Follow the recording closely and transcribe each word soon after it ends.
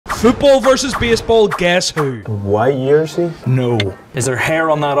Football versus baseball, guess who? White jersey? No. Is there hair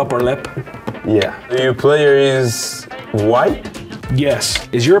on that upper lip? Yeah. Your player is white? Yes.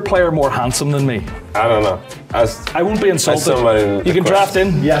 Is your player more handsome than me? I don't know. I won't be insulted. You can draft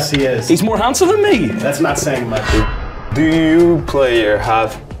in. Yes, he is. He's more handsome than me. That's not saying much. Do you player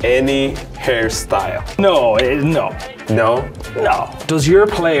have any hairstyle? No, no. No? No. Does your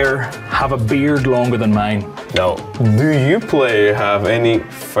player have a beard longer than mine? No. Do you player have any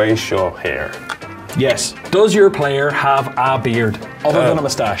facial hair? Yes. Does your player have a beard other than a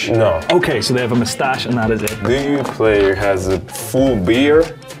mustache? No. Okay, so they have a mustache and that is it. Do you player has a full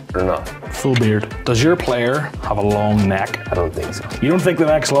beard or not? Full beard. Does your player have a long neck? I don't think so. You don't think the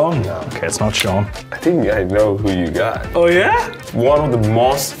neck's long? No. Okay, it's not Sean. I think I know who you got. Oh yeah? One of the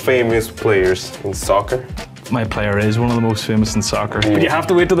most famous players in soccer. My player is one of the most famous in soccer. Yeah. But you have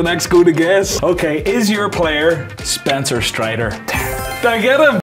to wait till the next go to guess. Okay, is your player Spencer Strider? Did I get him?